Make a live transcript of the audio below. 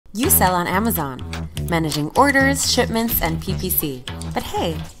You sell on Amazon, managing orders, shipments, and PPC. But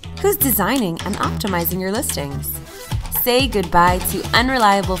hey, who's designing and optimizing your listings? Say goodbye to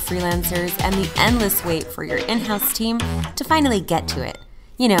unreliable freelancers and the endless wait for your in-house team to finally get to it,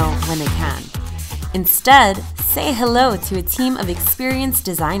 you know, when they can. Instead, say hello to a team of experienced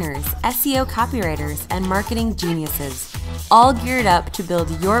designers, SEO copywriters, and marketing geniuses, all geared up to build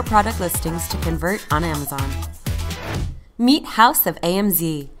your product listings to convert on Amazon. Meet House of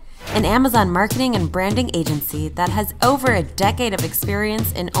AMZ, an Amazon marketing and branding agency that has over a decade of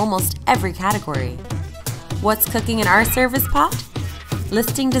experience in almost every category. What's cooking in our service pot?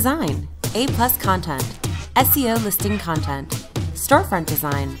 Listing design, A+ content, SEO listing content, storefront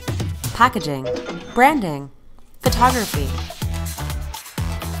design, packaging, branding, photography,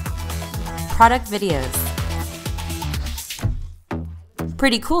 product videos.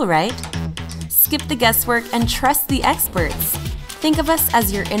 Pretty cool, right? Skip the guesswork and trust the experts. Think of us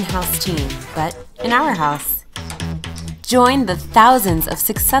as your in-house team, but in our house. Join the thousands of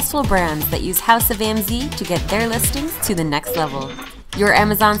successful brands that use House of AMZ to get their listings to the next level. Your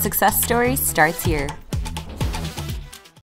Amazon success story starts here.